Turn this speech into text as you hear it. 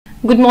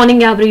Good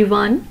morning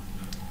everyone.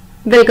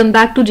 Welcome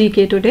back to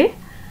GK Today.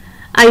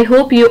 I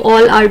hope you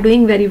all are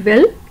doing very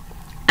well,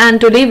 and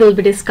today we'll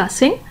be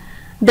discussing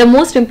the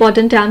most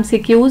important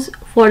MCQs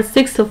for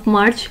 6th of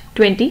March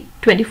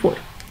 2024.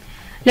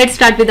 Let's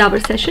start with our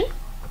session.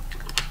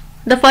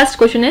 The first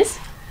question is,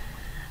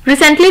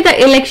 recently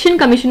the Election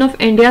Commission of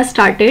India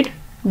started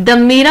the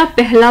Mera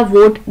Pehla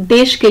Vote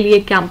Desh Ke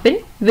Liye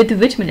campaign with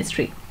which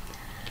ministry?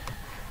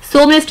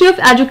 So Ministry of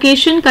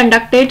Education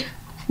conducted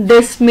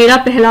this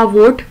Mera Pehla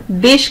Vote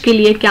Desh Ke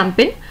Liye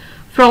campaign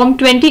from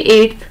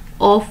 28th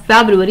of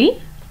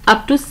February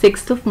up to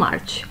 6th of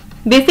March.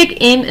 Basic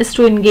aim is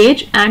to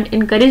engage and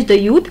encourage the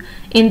youth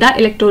in the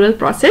electoral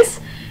process.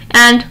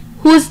 And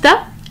who is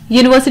the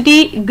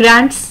University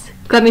Grants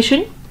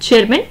Commission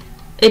Chairman?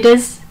 It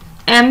is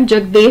M.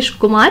 Jagdesh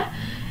Kumar,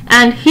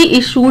 and he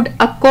issued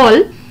a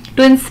call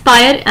to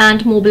inspire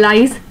and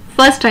mobilize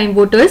first-time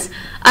voters,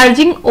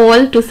 urging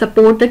all to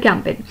support the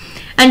campaign.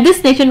 And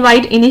this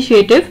nationwide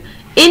initiative,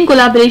 in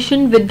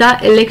collaboration with the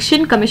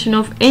Election Commission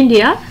of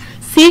India,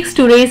 seeks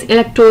to raise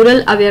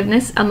electoral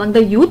awareness among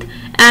the youth,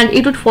 and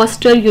it would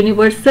foster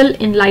universal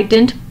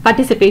enlightened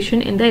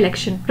participation in the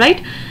election,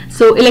 right?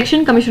 So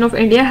Election Commission of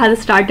India has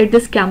started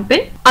this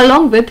campaign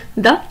along with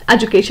the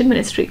Education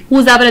Ministry.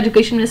 Who's our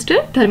Education Minister?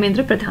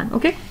 Dharmendra Pradhan.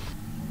 Okay.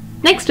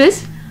 Next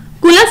is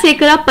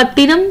Kulasekara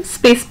Pattinam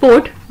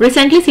spaceport,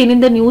 recently seen in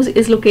the news,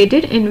 is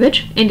located in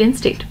which Indian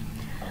state?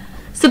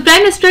 So Prime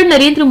Minister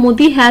Narendra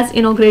Modi has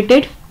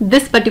inaugurated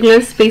this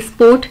particular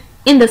spaceport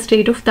in the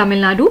state of Tamil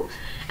Nadu,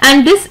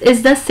 and this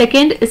is the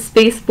second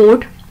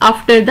spaceport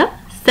after the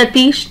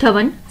Satish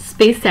Dhawan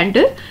Space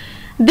Center.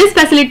 This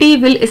facility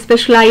will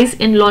specialize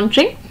in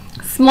launching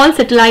small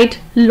satellite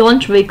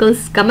launch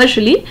vehicles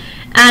commercially,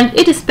 and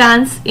it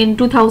spans in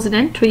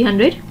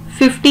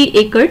 2,350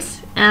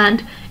 acres,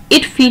 and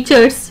it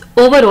features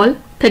overall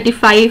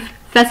 35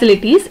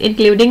 facilities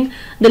including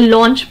the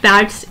launch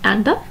pads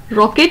and the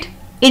rocket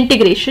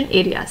integration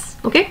areas.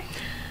 Okay,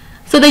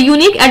 so the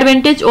unique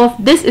advantage of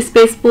this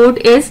spaceport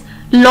is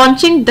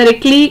launching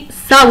directly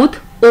south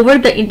over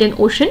the Indian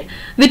Ocean,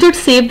 which would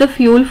save the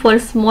fuel for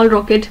small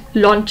rocket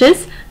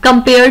launches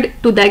compared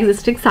to the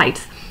existing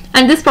sites.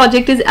 And this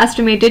project is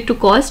estimated to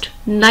cost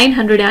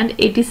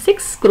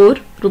 986 crore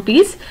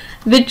rupees,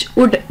 which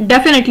would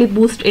definitely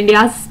boost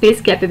India's space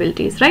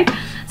capabilities, right?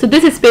 So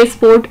this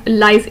spaceport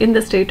lies in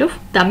the state of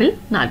Tamil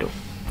Nadu.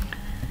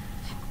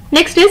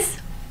 Next is,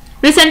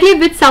 recently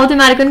which South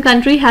American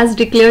country has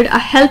declared a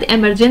health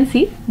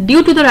emergency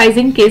due to the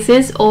rising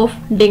cases of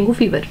dengue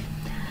fever?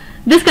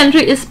 This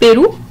country is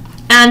Peru,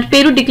 and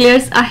Peru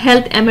declares a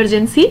health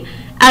emergency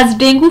as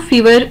dengue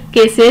fever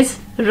cases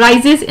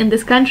rises in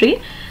this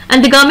country,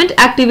 and the government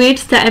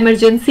activates the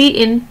emergency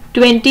in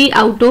 20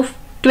 out of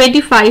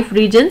 25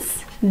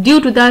 regions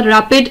due to the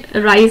rapid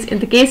rise in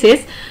the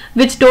cases,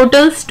 which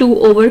totals to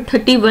over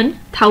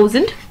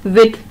 31,000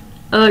 with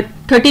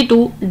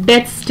 32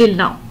 deaths till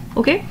now.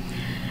 Okay,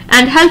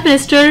 and Health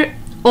Minister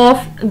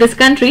of this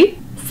country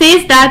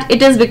says that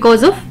it is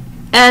because of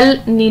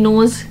El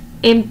Nino's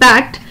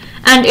impact,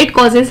 and it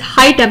causes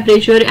high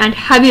temperature and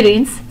heavy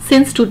rains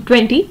since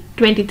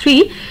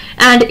 2023,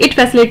 and it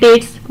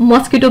facilitates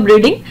mosquito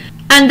breeding,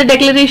 and the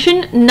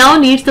declaration now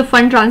needs the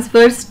fund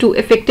transfers to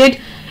affected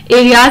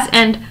areas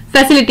and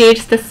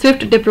facilitates the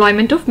swift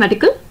deployment of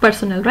medical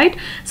personnel, right?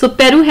 So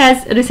Peru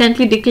has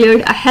recently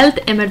declared a health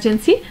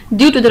emergency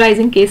due to the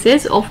rising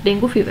cases of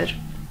dengue fever.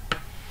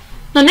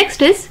 Now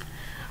next is,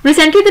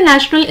 recently the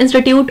National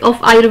Institute of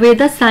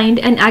Ayurveda signed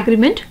an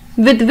agreement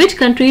with which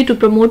country to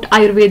promote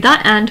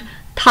Ayurveda and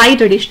Thai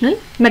traditional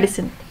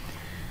medicine?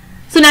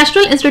 So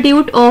National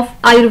Institute of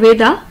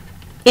Ayurveda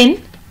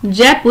in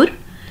Jaipur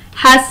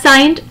has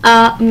signed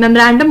a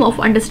memorandum of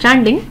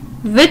understanding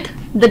with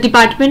the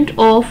Department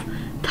of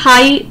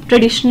Thai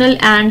Traditional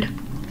and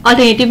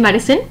Alternative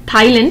Medicine,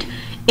 Thailand,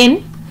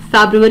 in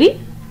February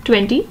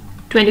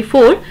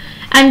 2024,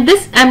 and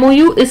this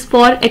MOU is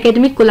for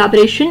academic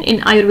collaboration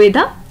in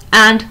Ayurveda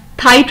and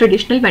Thai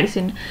traditional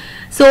medicine.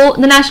 So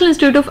the National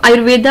Institute of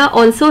Ayurveda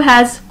also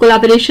has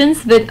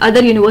collaborations with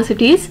other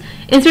universities,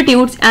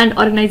 institutes and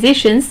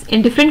organizations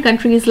in different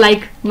countries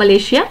like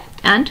Malaysia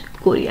and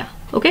Korea.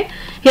 Okay,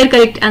 here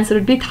correct answer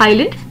would be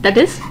Thailand, that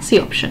is C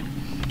option.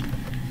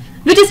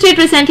 Which state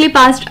recently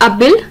passed a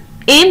bill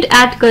aimed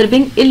at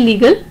curbing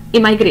illegal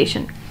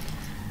immigration?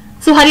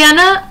 So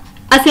Haryana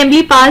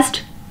Assembly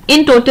passed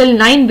in total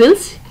 9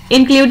 bills,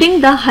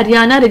 including the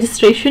Haryana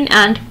Registration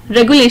and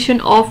Regulation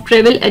of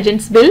Travel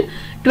Agents Bill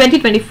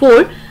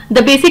 2024.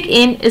 The basic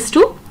aim is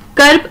to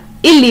curb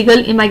illegal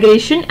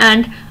immigration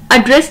and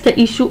address the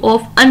issue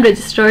of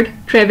unregistered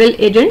travel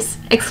agents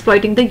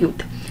exploiting the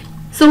youth.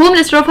 So Home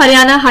Minister of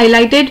Haryana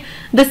highlighted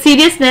the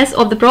seriousness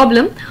of the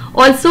problem.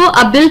 Also,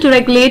 a bill to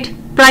regulate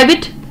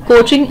private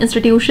coaching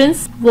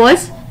institutions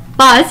was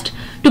passed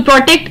to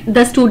protect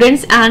the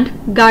students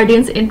and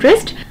guardians'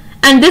 interest,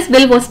 and this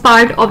bill was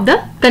part of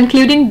the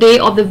concluding day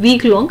of the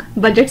week-long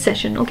budget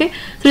session. Okay,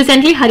 so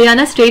recently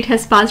Haryana state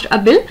has passed a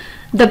bill,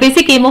 the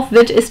basic aim of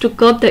which is to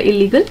curb the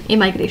illegal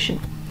immigration.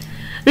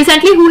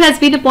 Recently, who has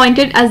been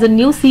appointed as the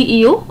new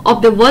CEO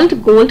of the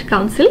World Gold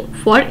Council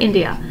for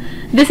India?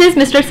 This is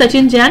Mr.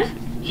 Sachin Jain.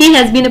 He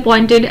has been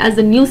appointed as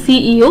the new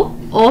CEO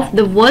of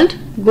the World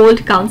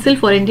Gold Council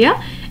for India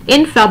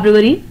in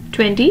February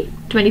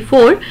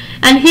 2024,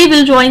 and he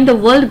will join the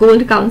World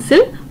Gold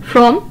Council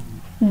from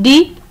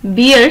De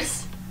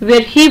Beers,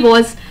 where he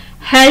was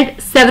held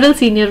several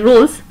senior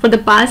roles for the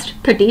past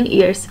 13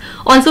 years.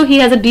 Also, he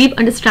has a deep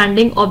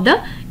understanding of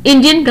the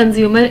Indian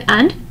consumer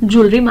and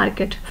jewelry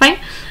market. Fine.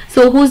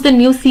 So, who's the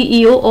new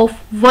CEO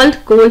of World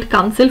Gold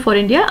Council for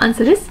India?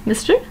 Answer is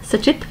Mr.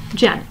 Sachin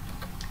Jain.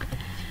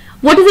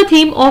 What is the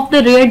theme of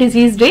the Rare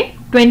Disease Day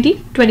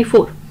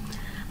 2024?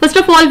 First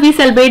of all, we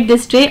celebrate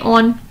this day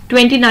on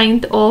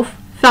 29th of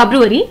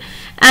February,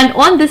 and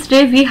on this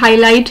day we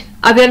highlight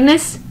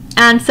awareness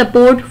and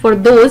support for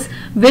those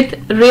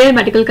with rare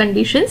medical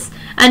conditions,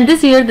 and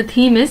this year the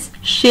theme is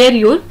Share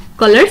Your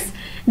Colors.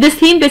 This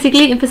theme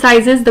basically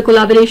emphasizes the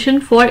collaboration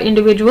for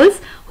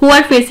individuals who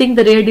are facing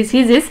the rare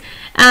diseases.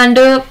 And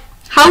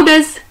how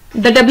does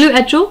the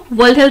WHO,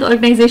 World Health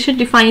Organization,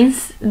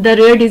 defines the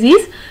rare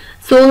disease?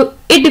 So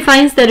it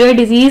defines the rare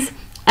disease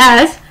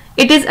as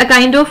it is a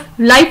kind of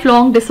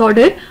lifelong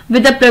disorder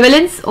with a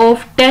prevalence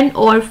of 10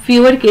 or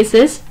fewer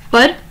cases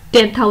per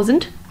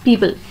 10,000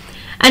 people.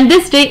 And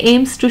this day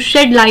aims to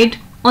shed light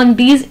on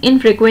these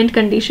infrequent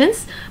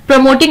conditions,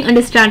 promoting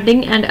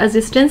understanding and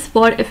assistance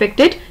for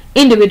affected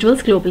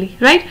individuals globally,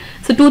 right?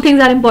 So two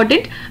things are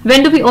important.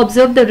 When do we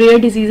observe the Rare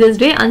Diseases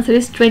Day? Answer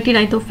is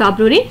 29th of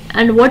February.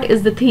 And what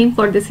is the theme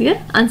for this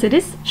year? Answer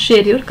is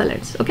Share Your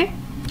Colors. Okay.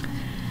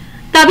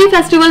 Tabi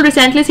festival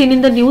recently seen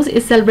in the news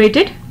is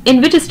celebrated in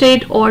which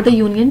state or the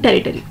union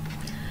territory?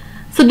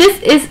 So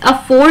this is a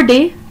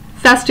 4-day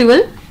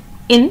festival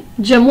in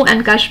Jammu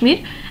and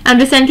Kashmir, and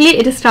recently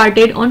it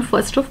started on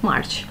 1st of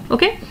March.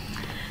 Okay.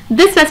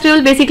 This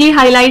festival basically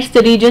highlights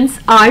the region's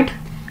art,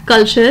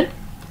 culture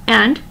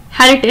and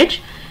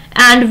heritage,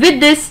 and with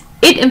this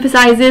it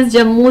emphasizes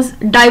Jammu's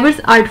diverse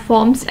art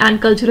forms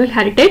and cultural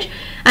heritage.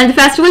 And the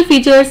festival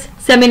features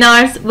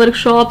seminars,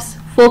 workshops,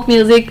 folk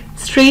music,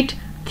 street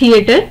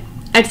theatre,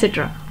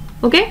 etc.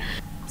 Okay,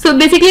 so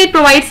basically it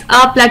provides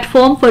a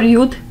platform for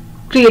youth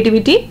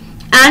creativity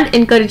and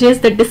encourages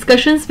the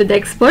discussions with the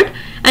expert,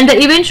 and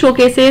the event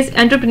showcases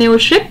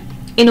entrepreneurship,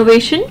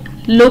 innovation,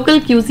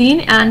 local cuisine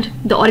and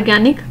the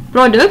organic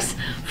products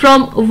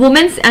from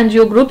women's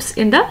NGO groups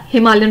in the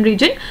Himalayan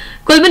region,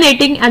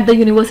 culminating at the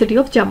University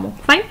of Jammu.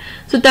 Fine.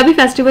 So Tabi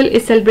festival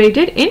is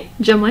celebrated in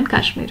Jammu and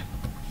Kashmir.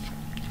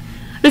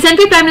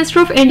 Recently, Prime Minister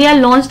of India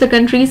launched the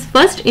country's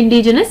first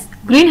indigenous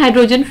green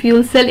hydrogen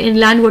fuel cell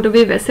inland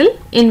waterway vessel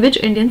in which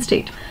Indian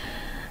state?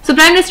 So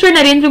Prime Minister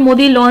Narendra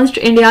Modi launched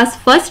India's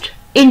first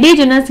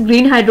indigenous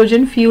green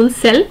hydrogen fuel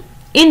cell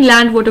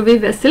inland waterway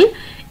vessel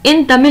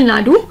in Tamil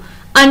Nadu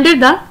under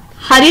the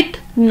Harit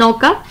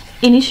Nauka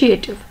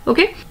initiative.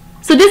 Okay,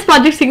 so this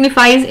project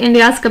signifies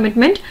India's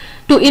commitment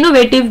to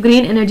innovative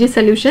green energy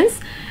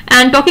solutions.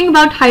 And talking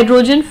about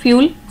hydrogen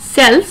fuel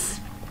cells,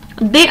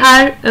 they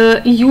are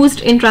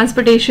used in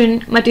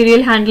transportation,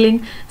 material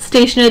handling,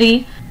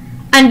 stationery,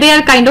 and they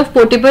are kind of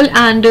portable,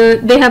 and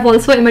they have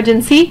also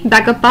emergency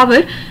backup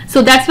power.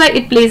 So that's why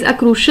it plays a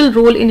crucial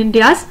role in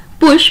India's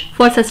push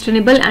for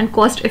sustainable and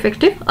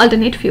cost-effective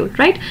alternate fuel,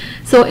 right?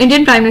 So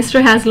Indian Prime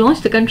Minister has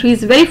launched the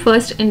country's very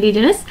first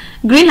indigenous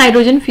green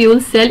hydrogen fuel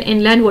cell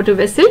inland water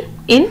vessel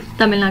in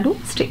Tamil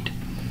Nadu state.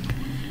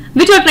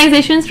 Which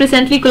organizations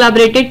recently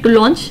collaborated to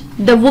launch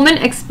the Women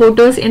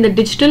Exporters in the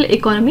Digital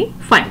Economy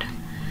Fund?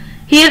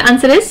 Here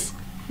answer is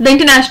the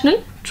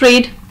International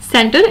Trade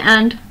Center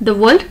and the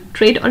World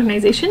Trade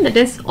Organization, that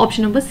is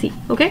option number C.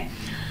 Okay,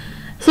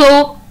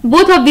 so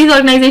both of these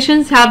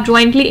organizations have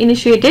jointly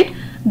initiated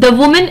the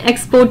Women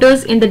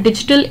Exporters in the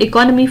Digital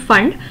Economy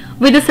Fund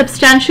with a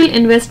substantial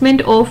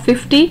investment of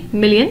 $50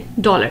 million.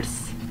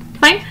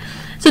 Fine.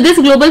 So this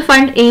global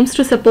fund aims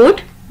to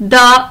support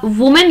the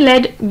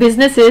women-led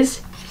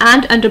businesses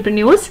and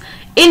entrepreneurs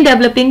in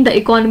developing the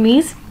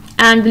economies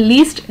and the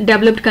least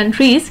developed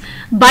countries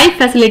by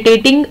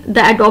facilitating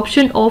the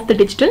adoption of the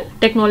digital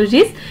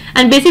technologies,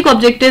 and basic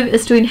objective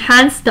is to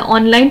enhance the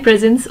online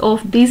presence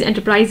of these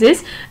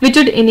enterprises, which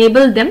would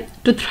enable them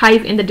to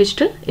thrive in the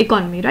digital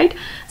economy, right?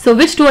 So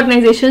which two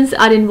organizations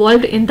are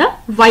involved in the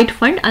White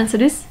Fund?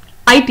 Answer is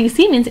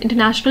ITC, means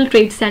International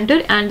Trade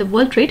Center, and the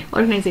World Trade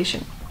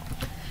Organization.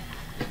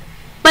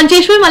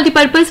 Pancheshwar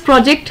Multipurpose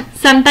Project,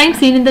 sometimes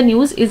seen in the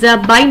news, is a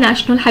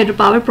binational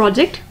hydropower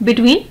project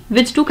between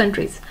which two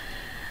countries?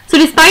 So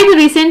despite the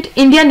recent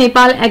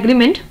India-Nepal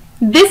agreement,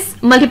 this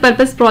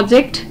multipurpose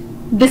project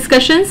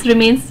discussions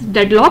remains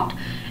deadlocked,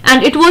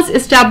 and it was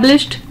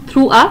established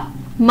through a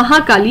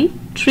Mahakali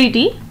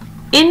Treaty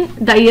in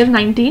the year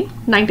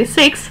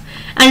 1996,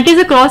 and it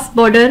is a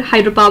cross-border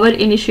hydropower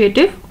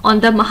initiative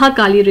on the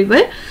Mahakali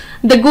River.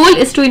 The goal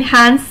is to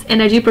enhance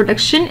energy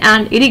production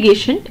and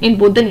irrigation in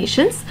both the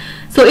nations.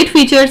 So it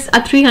features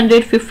a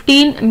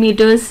 315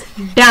 meters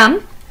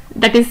dam,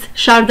 that is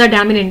Sharda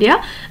Dam in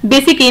India.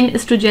 Basic aim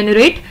is to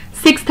generate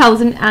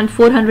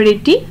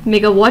 6,480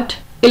 megawatt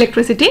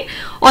electricity.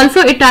 Also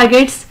it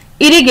targets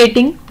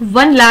irrigating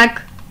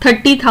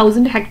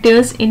 1,30,000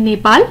 hectares in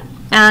Nepal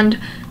and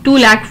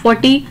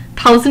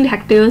 2,40,000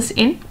 hectares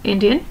in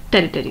Indian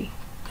territory.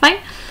 Fine.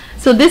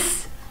 So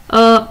this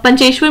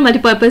Pancheshwar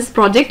multipurpose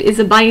project is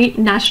a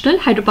bi-national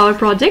hydropower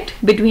project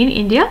between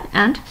India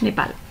and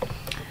Nepal.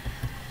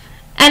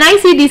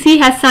 NICDC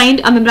has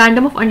signed a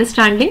memorandum of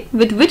understanding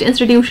with which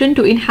institution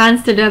to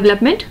enhance the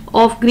development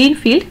of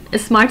greenfield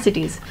smart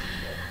cities.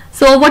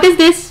 So what is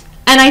this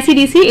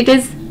NICDC? It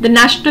is the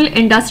National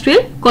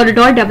Industrial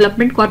Corridor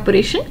Development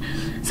Corporation.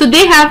 So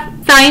they have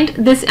signed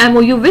this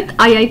MOU with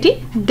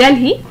IIT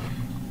Delhi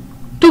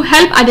to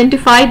help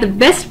identify the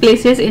best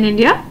places in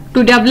India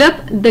to develop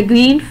the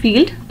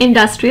greenfield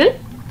industrial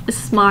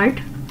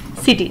smart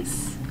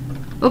cities.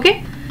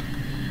 Okay.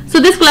 So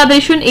this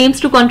collaboration aims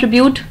to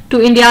contribute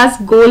to India's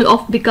goal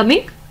of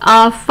becoming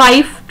a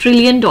 $5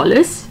 trillion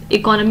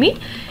economy,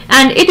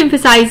 and it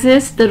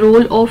emphasizes the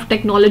role of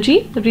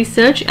technology,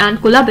 research and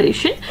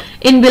collaboration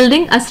in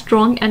building a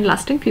strong and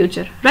lasting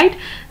future, right?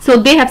 So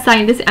they have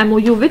signed this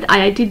MOU with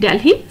IIT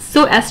Delhi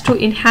so as to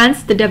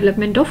enhance the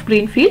development of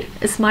greenfield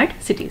smart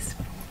cities.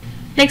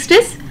 Next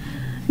is,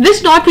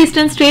 which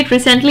northeastern state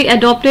recently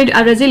adopted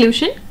a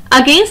resolution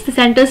against the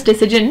centre's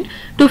decision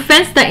to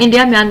fence the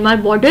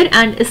India-Myanmar border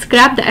and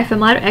scrap the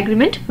FMR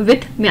agreement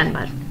with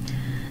Myanmar?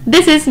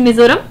 This is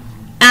Mizoram,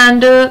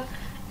 and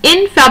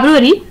in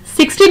February,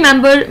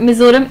 60-member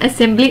Mizoram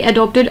Assembly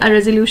adopted a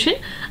resolution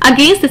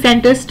against the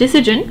centre's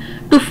decision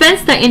to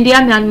fence the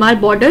India-Myanmar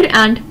border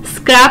and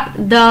scrap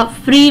the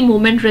free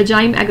movement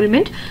regime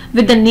agreement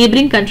with the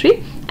neighbouring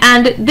country.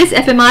 And this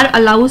FMR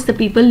allows the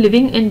people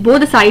living in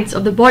both sides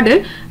of the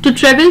border to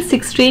travel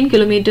 16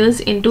 kilometers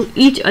into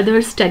each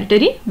other's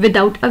territory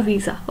without a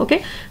visa.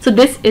 Okay, so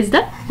this is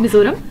the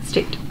Mizoram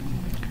state.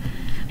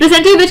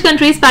 Recently, which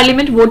country's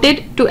parliament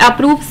voted to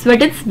approve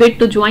Sweden's bid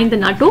to join the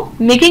NATO,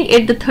 making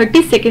it the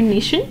 32nd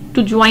nation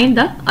to join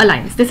the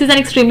alliance? This is an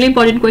extremely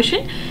important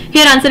question.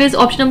 Here answer is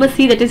option number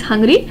C, that is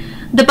Hungary.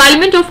 The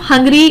Parliament of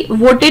Hungary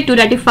voted to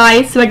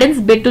ratify Sweden's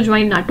bid to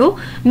join NATO,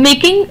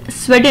 making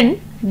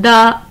Sweden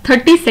the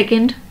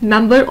 32nd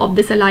member of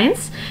this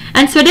alliance,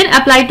 and Sweden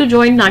applied to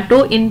join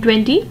NATO in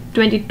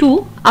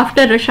 2022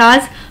 after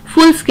Russia's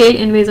full-scale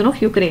invasion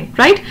of Ukraine,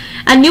 right?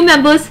 And new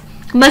members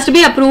must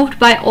be approved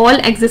by all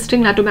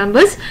existing NATO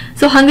members.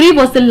 So Hungary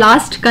was the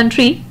last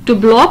country to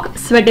block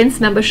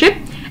Sweden's membership,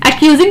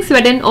 accusing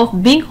Sweden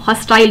of being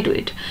hostile to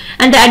it.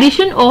 And the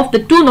addition of the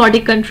two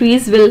Nordic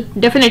countries will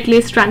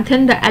definitely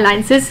strengthen the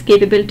alliance's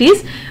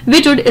capabilities,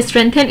 which would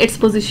strengthen its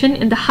position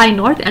in the High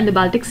North and the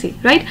Baltic Sea,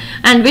 right?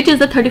 And which is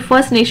the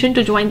 31st nation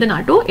to join the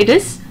NATO? It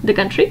is the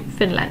country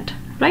Finland,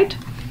 right?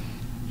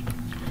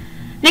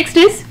 Next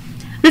is,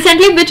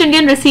 recently which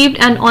Indian received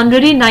an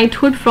honorary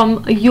knighthood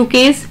from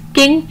UK's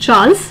King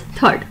Charles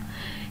III?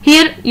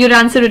 Here your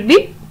answer would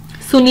be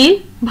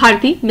Sunil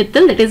Bharti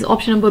Mittal, that is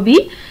option number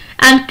B.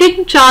 And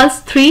King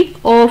Charles III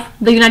of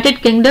the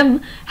United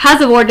Kingdom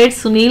has awarded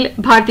Sunil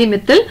Bharti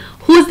Mittal,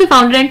 who is the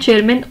founder and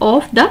chairman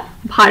of the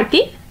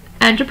Bharti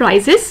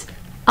Enterprises,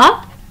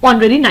 a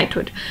honorary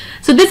knighthood.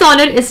 So this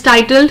honor is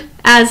titled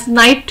as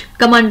Knight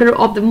Commander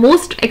of the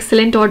Most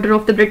Excellent Order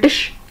of the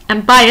British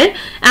Empire,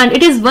 and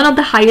it is one of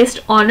the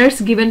highest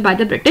honors given by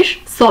the British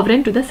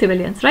sovereign to the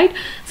civilians, right?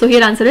 So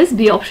here answer is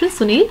B option,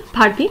 Sunil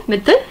Bharti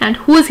Mittal. And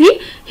who is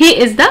he? He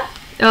is the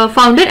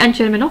founder and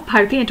chairman of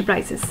Bharti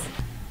Enterprises.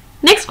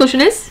 Next question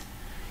is,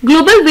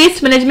 Global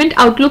Waste Management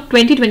Outlook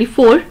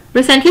 2024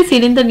 recently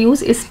seen in the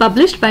news is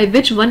published by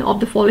which one of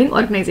the following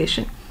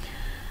organization?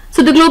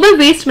 So the Global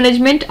Waste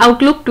Management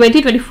Outlook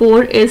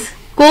 2024 is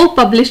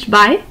co-published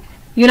by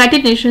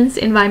United Nations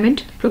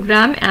Environment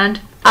Programme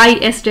and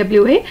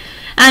ISWA,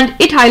 and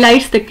it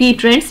highlights the key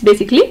trends.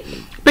 Basically,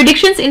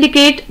 predictions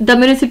indicate the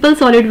municipal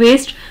solid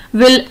waste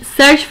will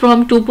surge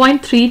from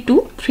 2.3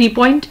 to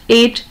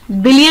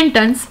 3.8 billion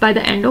tons by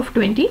the end of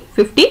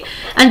 2050,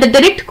 and the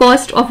direct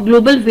cost of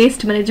global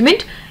waste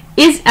management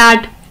is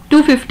at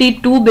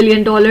 $252 billion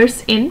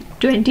in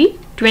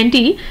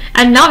 2020,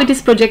 and now it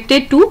is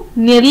projected to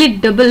nearly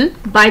double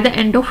by the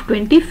end of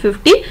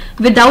 2050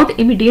 without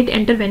immediate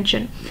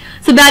intervention.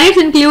 So barriers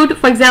include,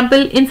 for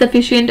example,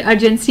 insufficient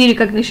urgency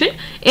recognition,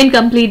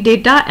 incomplete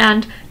data,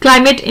 and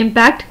climate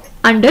impact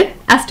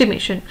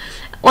underestimation.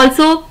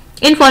 Also,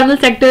 informal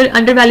sector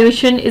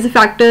undervaluation is a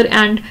factor,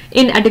 and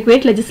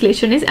inadequate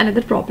legislation is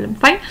another problem.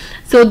 Fine.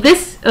 So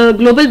this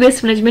Global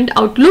Waste Management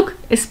Outlook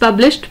is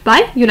published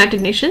by United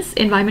Nations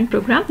Environment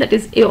Programme, that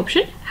is A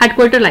option.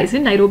 Headquarters lies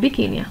in Nairobi,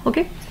 Kenya.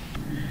 Okay.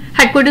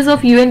 Headquarters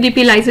of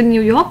UNDP lies in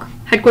New York.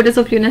 Headquarters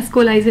of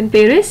UNESCO lies in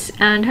Paris,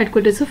 and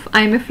headquarters of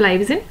IMF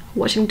lies in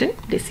Washington,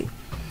 DC.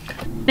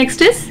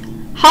 Next is,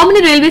 how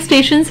many railway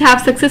stations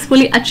have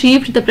successfully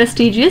achieved the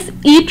prestigious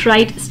Eat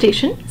Right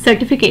Station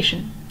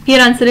certification? Here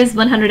answer is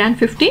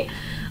 150.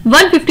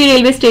 150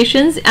 railway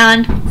stations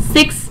and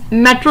 6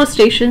 metro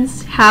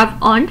stations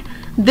have earned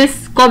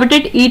this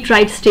coveted Eat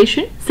Right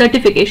Station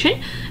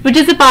certification, which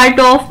is a part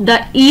of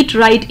the Eat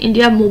Right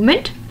India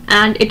movement,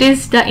 and it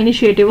is the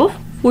initiative of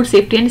Food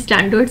Safety and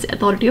Standards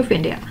Authority of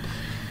India.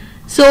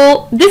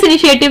 So this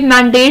initiative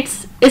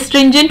mandates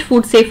stringent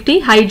food safety,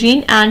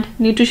 hygiene and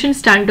nutrition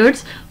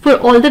standards for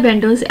all the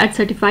vendors at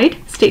certified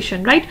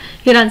station, right?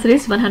 Here answer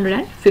is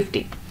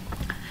 150.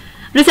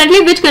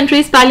 Recently, which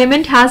country's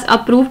parliament has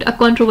approved a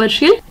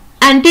controversial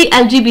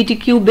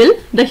anti-LGBTQ bill,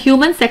 the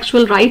Human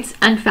Sexual Rights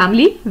and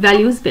Family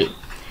Values Bill?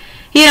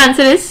 Here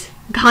answer is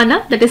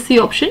Ghana, that is C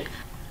option.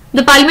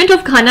 The Parliament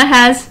of Ghana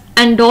has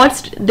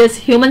endorsed this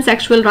Human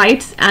Sexual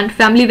Rights and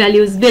Family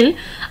Values Bill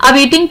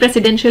awaiting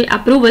presidential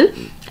approval,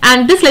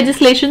 and this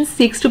legislation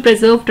seeks to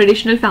preserve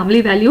traditional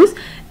family values,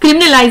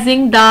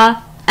 criminalizing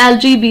the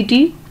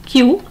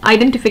LGBTQ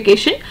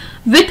identification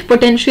with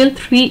potential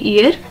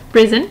 3-year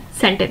prison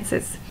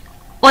sentences.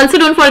 Also,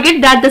 don't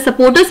forget that the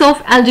supporters of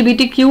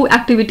LGBTQ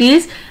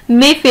activities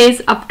may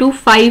face up to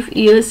 5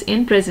 years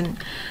in prison.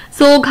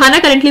 So Ghana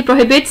currently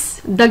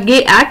prohibits the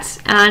gay acts,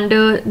 and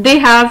they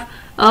have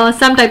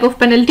some type of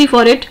penalty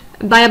for it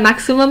by a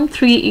maximum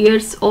 3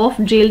 years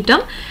of jail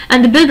term,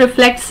 and the bill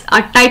reflects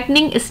a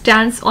tightening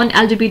stance on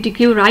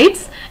LGBTQ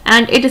rights,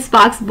 and it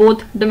sparks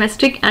both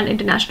domestic and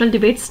international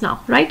debates now,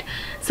 right?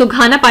 So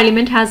Ghana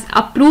Parliament has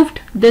approved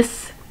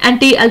this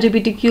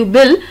anti-LGBTQ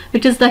bill,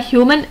 which is the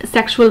Human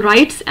Sexual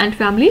Rights and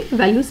Family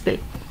Values Bill.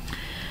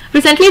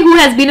 Recently, who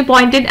has been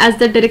appointed as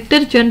the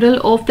Director General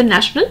of the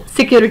National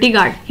Security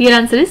Guard? Here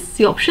answer is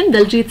C option,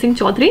 Daljit Singh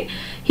Chaudhary.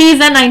 He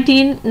is a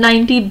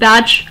 1990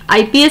 batch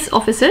IPS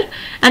officer,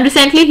 and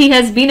recently he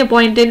has been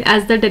appointed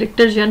as the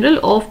Director General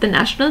of the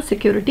National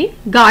Security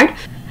Guard,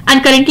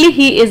 and currently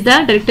he is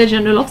the Director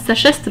General of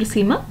Sashastra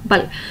Seema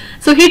Bal.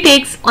 So he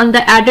takes on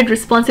the added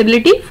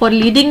responsibility for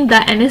leading the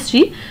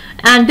NSG,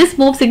 and this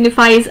move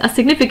signifies a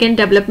significant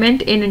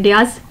development in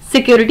India's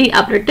security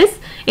apparatus,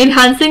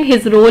 enhancing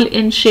his role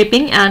in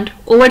shaping and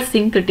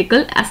overseeing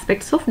critical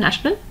aspects of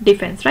national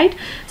defense, right?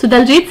 So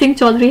Daljit Singh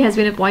Chaudhary has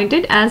been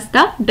appointed as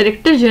the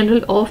Director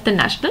General of the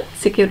National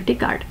Security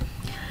Guard.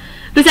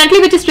 Recently,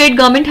 which state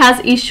government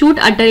has issued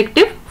a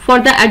directive for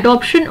the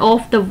adoption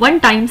of the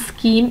one-time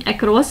scheme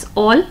across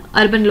all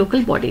urban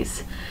local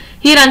bodies?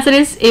 Here answer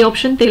is A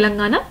option,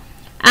 Telangana.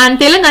 And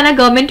Telangana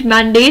government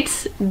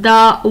mandates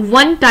the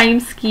one-time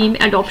scheme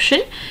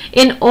adoption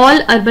in all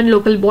urban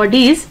local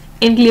bodies,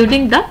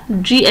 including the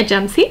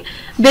GHMC.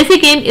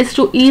 Basic aim is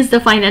to ease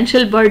the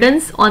financial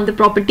burdens on the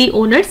property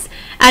owners,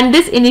 and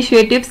this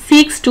initiative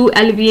seeks to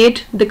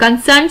alleviate the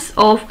concerns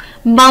of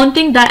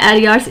mounting the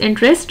area's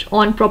interest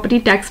on property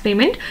tax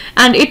payment,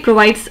 and it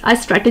provides a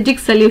strategic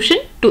solution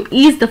to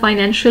ease the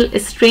financial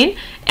strain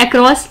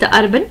across the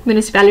urban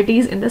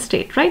municipalities in the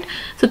state, right?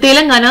 So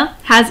Telangana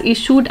has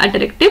issued a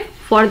directive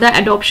for the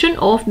adoption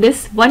of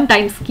this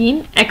one-time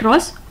scheme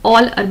across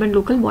all urban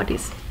local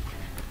bodies.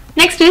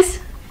 Next is,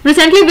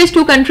 recently which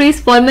two countries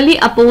formally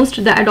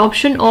opposed the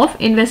adoption of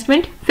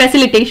Investment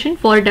Facilitation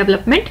for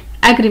Development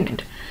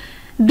Agreement?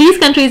 These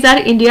countries are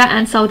India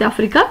and South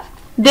Africa.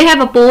 They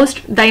have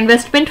opposed the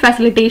Investment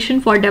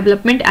Facilitation for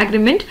Development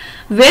Agreement,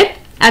 where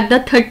at the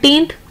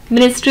 13th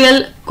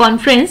Ministerial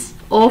Conference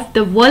of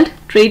the World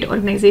Trade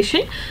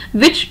Organization,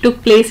 which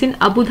took place in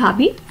Abu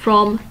Dhabi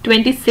from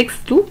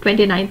 26th to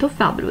 29th of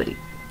February.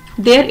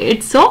 There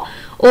it saw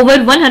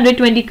over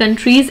 120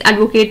 countries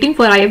advocating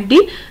for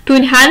IFD to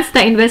enhance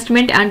the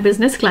investment and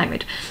business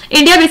climate.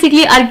 India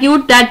basically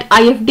argued that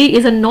IFD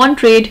is a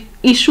non-trade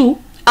issue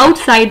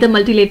outside the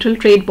multilateral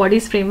trade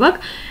bodies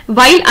framework,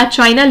 while a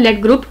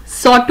China-led group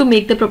sought to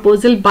make the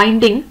proposal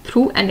binding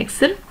through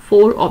Annexure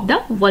 4 of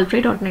the World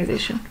Trade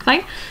Organization.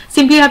 Fine.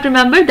 Simply you have to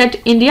remember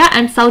that India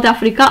and South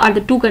Africa are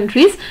the two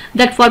countries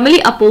that formally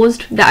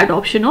opposed the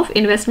adoption of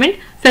Investment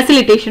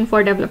Facilitation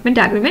for Development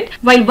Agreement,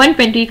 while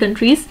 120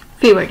 countries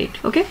favored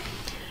it. Okay.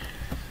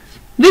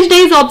 Which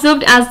day is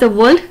observed as the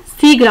World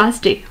Seagrass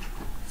Day?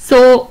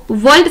 So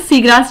World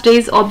Seagrass Day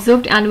is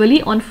observed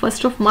annually on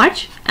 1st of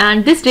March,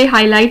 and this day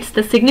highlights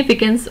the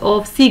significance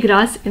of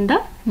seagrass in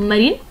the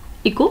marine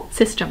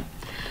ecosystem.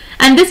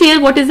 And this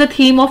year, what is the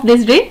theme of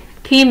this day?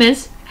 Theme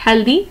is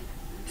Healthy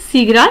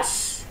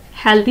Seagrass,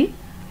 Healthy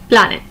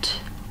Planet.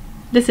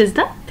 This is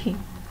the theme.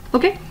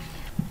 Okay.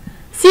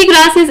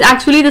 Seagrass is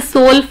actually the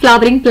sole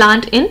flowering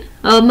plant in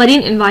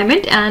marine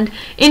environment, and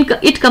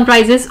it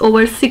comprises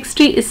over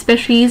 60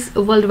 species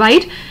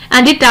worldwide,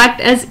 and it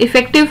acts as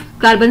effective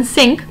carbon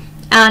sink,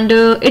 and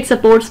it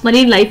supports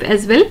marine life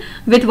as well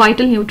with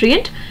vital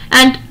nutrient,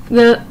 and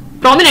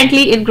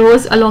prominently it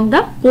grows along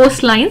the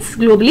coastlines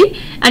globally,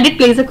 and it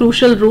plays a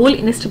crucial role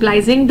in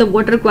stabilizing the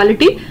water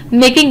quality,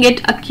 making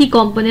it a key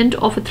component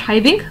of a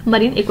thriving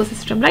marine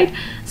ecosystem, right?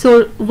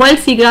 So World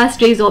Seagrass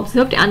Day is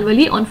observed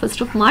annually on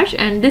 1st of March,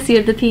 and this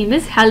year the theme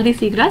is Healthy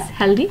Seagrass,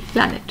 Healthy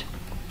Planet.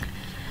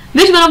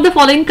 Which one of the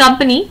following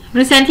company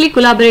recently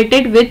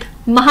collaborated with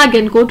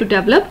Mahagenco to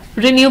develop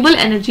renewable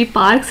energy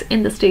parks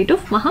in the state of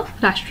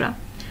Maharashtra?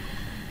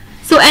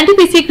 So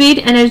MPPSC Green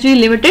Energy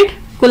Limited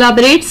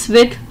collaborates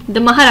with the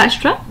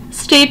Maharashtra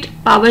State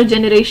Power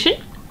Generation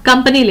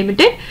Company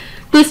Limited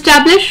to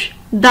establish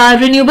the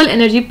renewable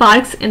energy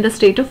parks in the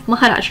state of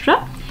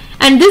Maharashtra,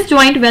 and this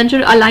joint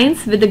venture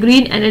aligns with the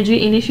green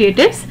energy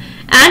initiatives,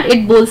 and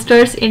it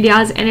bolsters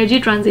India's energy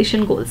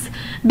transition goals.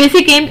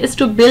 Basic aim is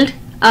to build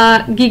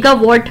a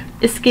gigawatt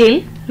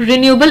scale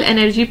renewable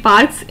energy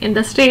parks in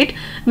the state,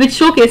 which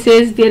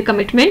showcases their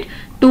commitment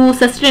to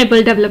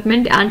sustainable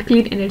development and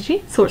clean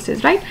energy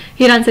sources, right?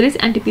 Here answer is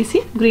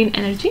NTPC Green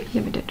Energy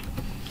Limited.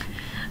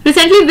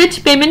 Recently,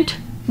 which payment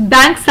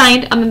bank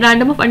signed a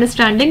memorandum of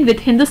understanding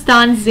with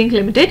Hindustan Zinc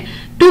Limited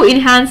to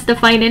enhance the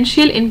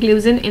financial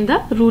inclusion in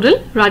the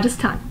rural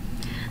Rajasthan?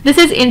 This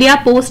is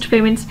India Post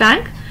Payments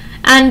Bank,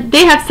 and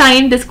they have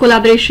signed this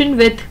collaboration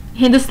with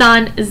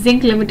Hindustan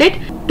Zinc Limited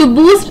to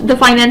boost the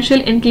financial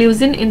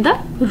inclusion in the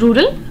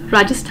rural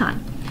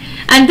Rajasthan.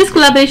 And this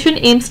collaboration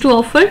aims to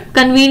offer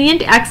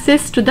convenient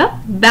access to the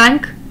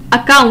bank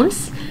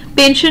accounts,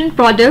 pension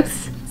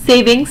products,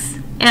 savings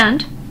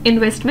and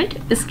investment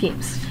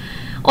schemes.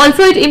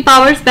 Also, it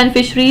empowers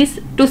beneficiaries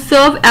to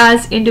serve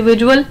as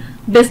individual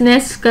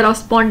business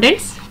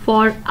correspondents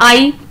for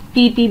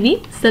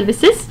IPPB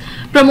services,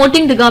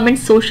 promoting the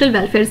government's social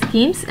welfare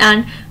schemes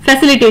and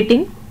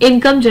facilitating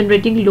income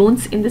generating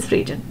loans in this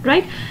region,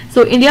 right?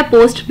 So India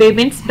Post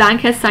Payments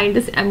Bank has signed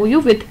this MOU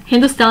with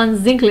Hindustan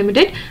Zinc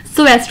Limited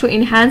so as to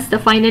enhance the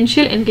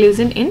financial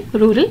inclusion in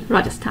rural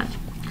Rajasthan.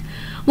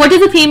 What is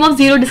the theme of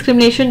Zero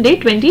Discrimination Day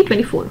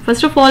 2024?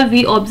 First of all,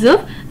 we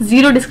observe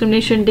Zero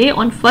Discrimination Day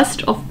on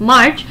 1st of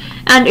March,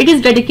 and it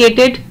is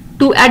dedicated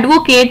to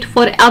advocate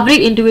for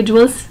every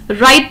individual's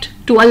right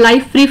to a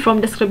life free from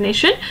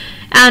discrimination,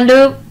 and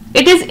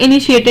it is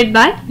initiated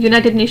by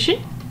United Nations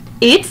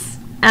AIDS,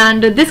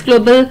 and this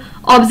global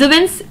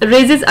observance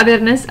raises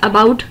awareness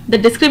about the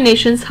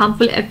discrimination's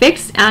harmful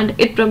effects, and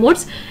it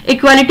promotes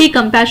equality,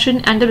 compassion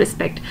and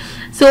respect.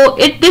 So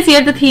this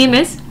year the theme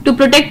is to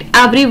protect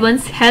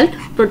everyone's health,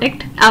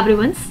 protect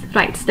everyone's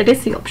rights. That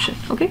is the option.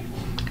 Okay.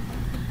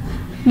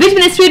 Which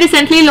ministry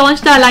recently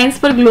launched the Alliance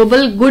for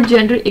Global Good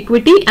Gender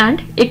Equity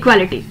and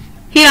Equality?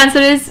 Here answer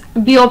is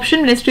B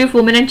option, Ministry of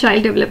Women and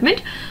Child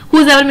Development. Who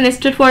is our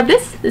minister for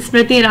this?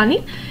 Smriti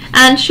Irani.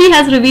 And she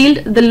has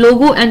revealed the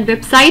logo and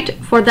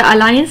website for the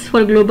Alliance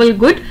for Global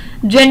Good,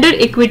 Gender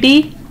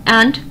Equity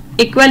and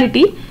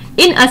Equality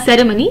in a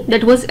ceremony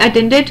that was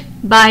attended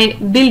by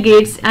Bill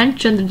Gates and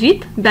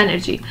Chandrajit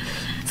Banerjee.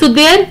 So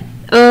there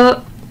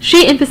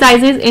she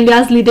emphasizes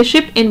India's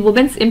leadership in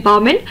women's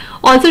empowerment.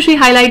 Also, she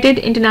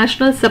highlighted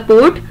international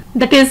support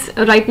that is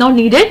right now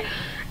needed.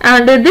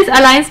 And this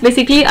alliance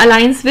basically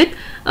aligns with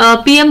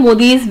PM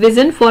Modi's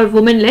vision for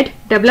women-led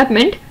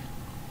development,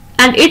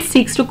 and it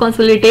seeks to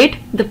consolidate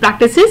the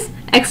practices,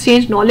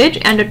 exchange knowledge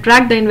and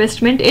attract the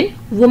investment in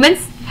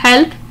women's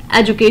health,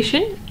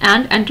 education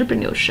and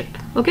entrepreneurship.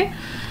 Okay,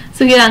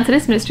 so here answer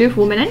is Ministry of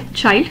Women and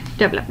Child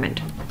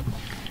Development.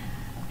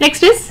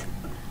 Next is,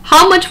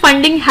 how much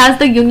funding has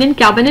the Union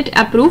Cabinet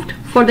approved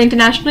for the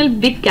International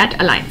Big Cat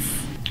Alliance?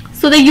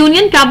 So the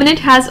Union Cabinet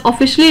has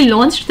officially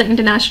launched the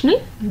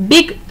International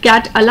Big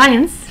Cat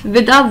Alliance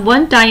with a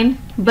one-time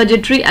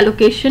budgetary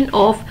allocation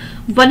of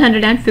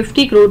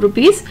 150 crore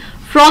rupees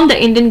from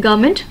the Indian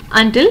government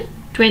until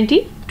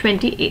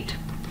 2028.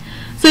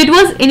 So it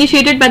was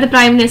initiated by the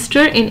Prime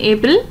Minister in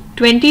April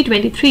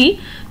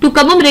 2023 to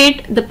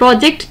commemorate the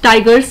Project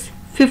Tiger's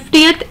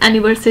 50th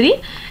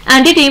anniversary,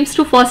 and it aims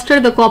to foster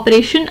the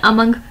cooperation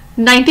among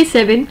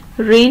 97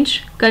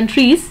 range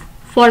countries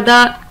for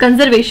the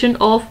conservation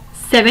of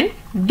 7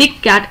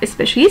 big cat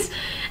species,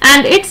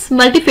 and its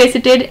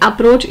multifaceted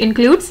approach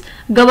includes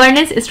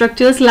governance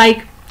structures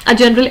like a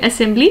General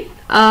Assembly,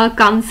 a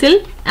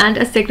Council and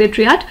a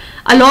Secretariat,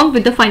 along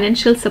with the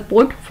financial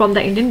support from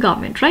the Indian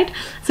government, right?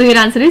 So your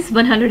answer is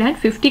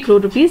 150 crore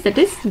rupees, that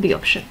is the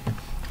option.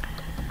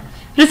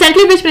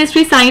 Recently, which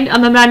ministry signed a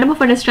memorandum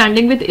of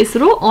understanding with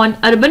ISRO on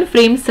urban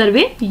frame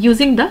survey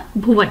using the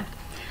Bhuvan?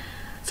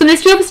 So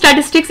Ministry of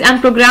Statistics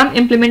and Program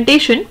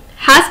Implementation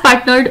has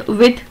partnered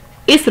with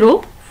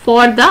ISRO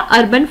for the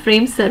urban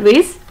frame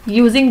surveys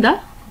using the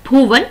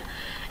Bhuvan,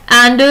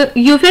 and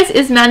UFS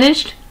is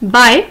managed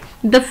by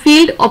the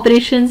Field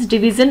Operations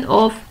Division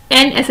of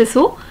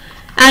NSSO,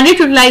 and it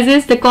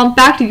utilizes the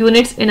compact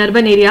units in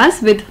urban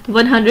areas with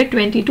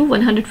 120 to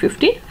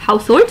 150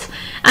 households,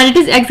 and it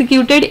is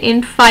executed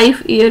in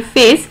 5-year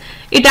phase.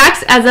 It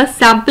acts as a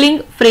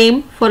sampling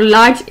frame for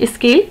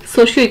large-scale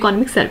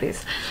socio-economic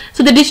surveys.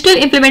 So the digital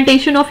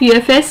implementation of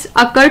UFS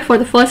occurred for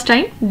the first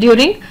time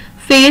during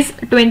phase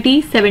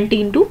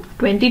 2017 to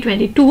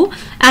 2022,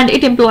 and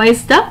it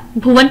employs the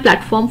Bhuvan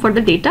platform for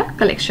the data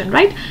collection,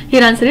 right?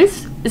 Here answer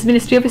is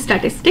Ministry of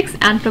Statistics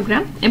and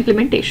Program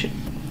Implementation.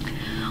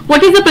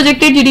 What is the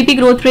projected GDP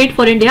growth rate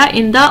for India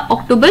in the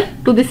October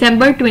to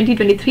December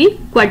 2023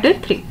 quarter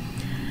 3?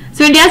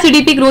 So India's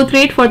GDP growth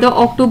rate for the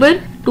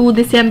October to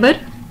December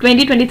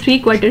 2023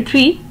 quarter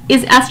 3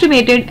 is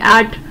estimated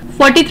at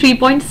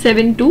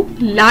 43.72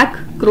 lakh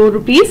crore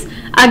rupees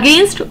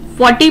against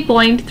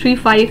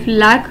 40.35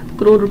 lakh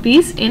crore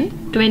rupees in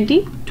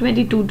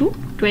 2022 to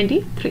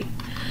 23.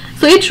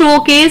 So it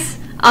showcases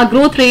a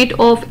growth rate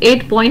of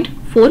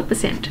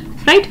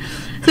 8.4%, right?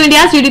 So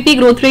India's GDP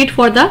growth rate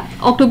for the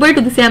October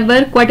to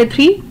December quarter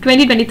 3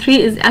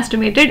 2023 is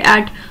estimated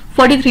at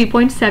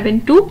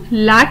 43.72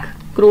 lakh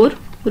crore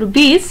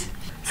rupees.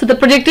 So the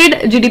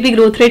projected GDP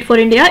growth rate for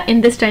India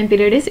in this time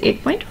period is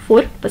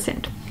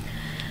 8.4%.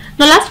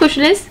 Now last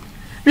question is,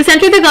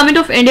 Recently, the Government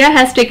of India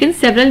has taken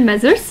several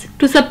measures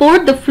to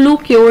support the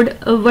flu-cured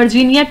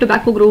Virginia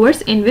tobacco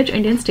growers in which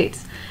Indian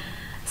states.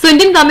 So,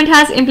 Indian government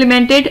has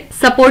implemented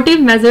supportive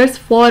measures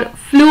for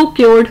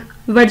flu-cured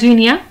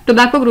Virginia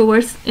tobacco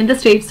growers in the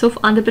states of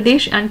Andhra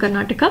Pradesh and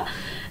Karnataka.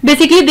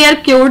 Basically, they are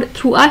cured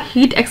through a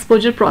heat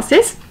exposure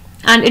process,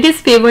 and it is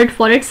favored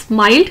for its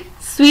mild,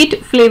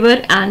 sweet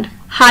flavor and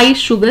high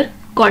sugar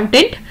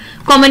content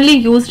commonly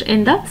used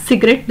in the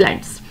cigarette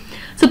blends.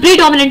 So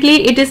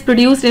predominantly it is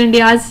produced in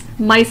India's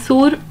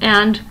Mysore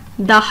and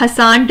the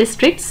Hassan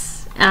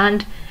districts,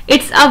 and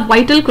it's a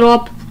vital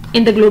crop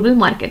in the global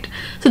market.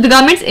 So the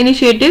government's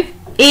initiative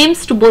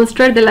aims to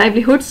bolster the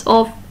livelihoods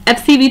of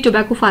FCV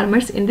tobacco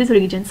farmers in these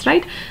regions,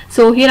 right?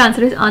 So here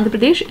answer is Andhra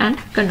Pradesh and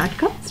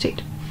Karnataka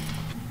state.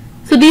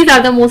 So these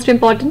are the most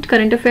important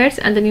current affairs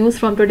and the news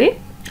from today.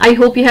 I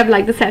hope you have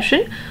liked the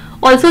session.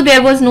 Also,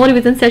 there was no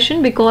revision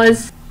session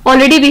because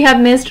already we have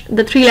missed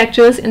the 3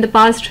 lectures in the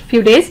past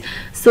few days.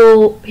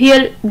 So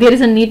here there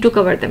is a need to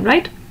cover them,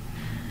 right?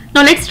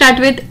 Now let's start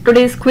with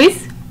today's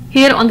quiz.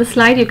 Here on the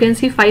slide you can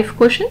see 5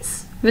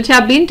 questions which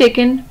have been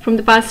taken from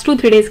the past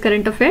 2-3 days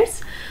current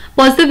affairs.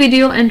 Pause the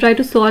video and try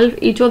to solve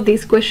each of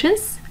these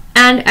questions,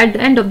 and at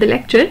the end of the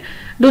lecture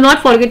do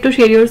not forget to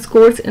share your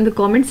scores in the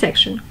comment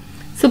section.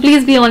 So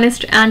please be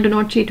honest and do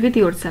not cheat with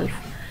yourself.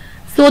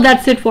 So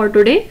that's it for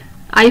today.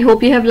 I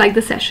hope you have liked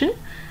the session.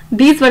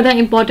 These were the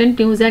important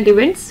news and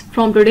events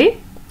from today,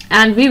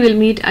 and we will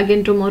meet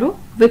again tomorrow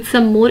with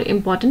some more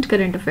important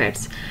current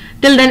affairs.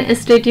 Till then,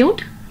 stay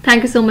tuned.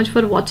 Thank you so much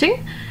for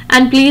watching,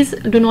 and please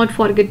do not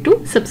forget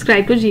to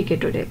subscribe to GK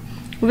Today.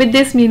 With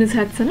this, me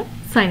Nushat Sana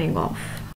signing off.